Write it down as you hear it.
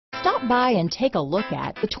Stop by and take a look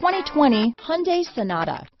at the 2020 Hyundai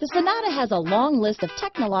Sonata. The Sonata has a long list of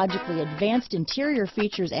technologically advanced interior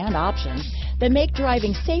features and options that make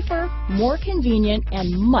driving safer, more convenient,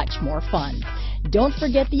 and much more fun. Don't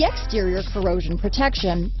forget the exterior corrosion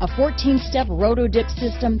protection, a 14-step roto-dip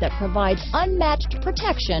system that provides unmatched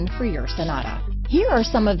protection for your Sonata. Here are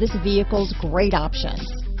some of this vehicle's great options: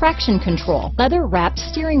 traction control, leather-wrapped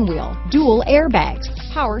steering wheel, dual airbags,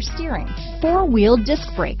 power steering, four-wheel disc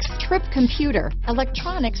brakes, trip computer,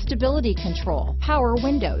 electronic stability control, power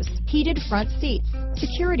windows, heated front seats,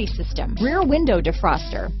 security system, rear window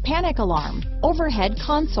defroster, panic alarm, overhead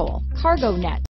console, cargo net,